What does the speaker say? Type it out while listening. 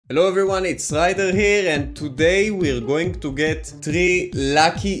Hello everyone, it's Ryder here, and today we're going to get 3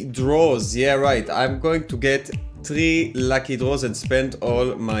 lucky draws. Yeah, right, I'm going to get 3 lucky draws and spend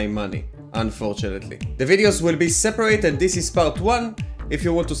all my money, unfortunately. The videos will be separate and this is part 1. If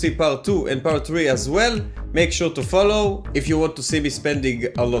you want to see part 2 and part 3 as well, make sure to follow if you want to see me spending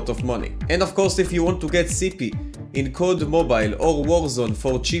a lot of money. And of course, if you want to get CP in COD Mobile or Warzone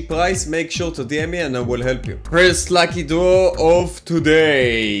for cheap price, make sure to DM me and I will help you. First lucky draw of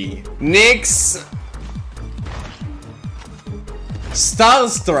today. Nyx.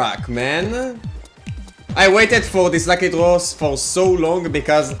 Starstruck, man. I waited for these lucky draws for so long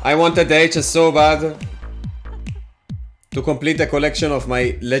because I wanted the HS so bad to complete the collection of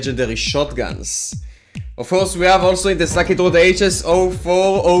my legendary shotguns. Of course, we have also in this lucky draw the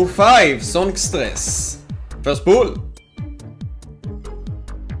HS0405 Songstress. First pull.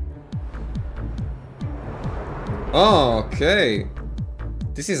 Oh, okay.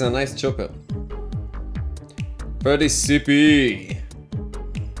 This is a nice chopper. 30 CP.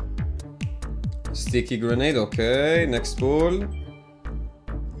 Sticky grenade, okay. Next pull.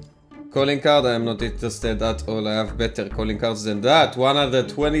 Calling card, I am not interested at all. I have better calling cards than that.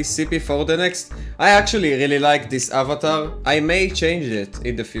 120 CP for the next. I actually really like this avatar. I may change it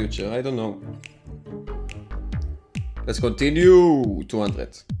in the future, I don't know. Let's continue.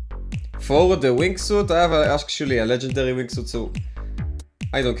 200. For the wingsuit, I have actually a legendary wingsuit, so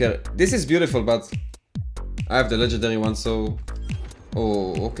I don't care. This is beautiful, but I have the legendary one, so...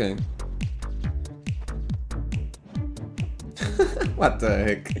 Oh, okay. What the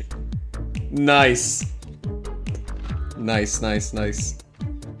heck? Nice. Nice, nice, nice.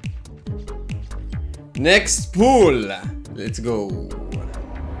 Next pool. Let's go.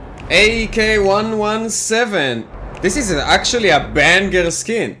 AK117. This is actually a banger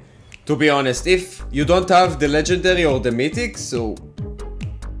skin. To be honest, if you don't have the legendary or the mythic, so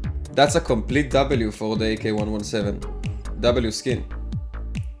that's a complete W for the AK117. W skin.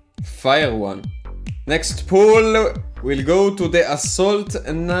 Fire one. Next pool, we'll go to the assault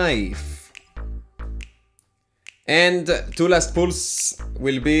knife. And 2 last pulls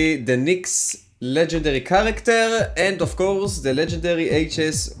will be the Nyx legendary character and of course the legendary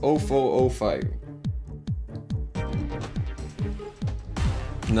HS0405.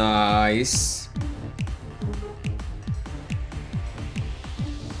 Nice.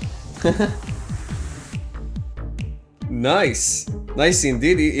 Nice. Nice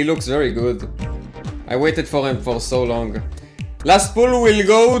indeed. He looks very good. I waited for him for so long. Last pull will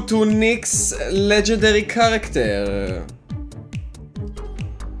go to Nyx legendary character.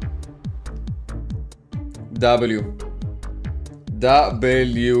 W.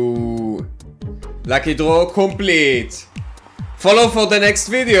 Lucky draw complete. Follow for the next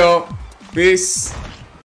video. Peace.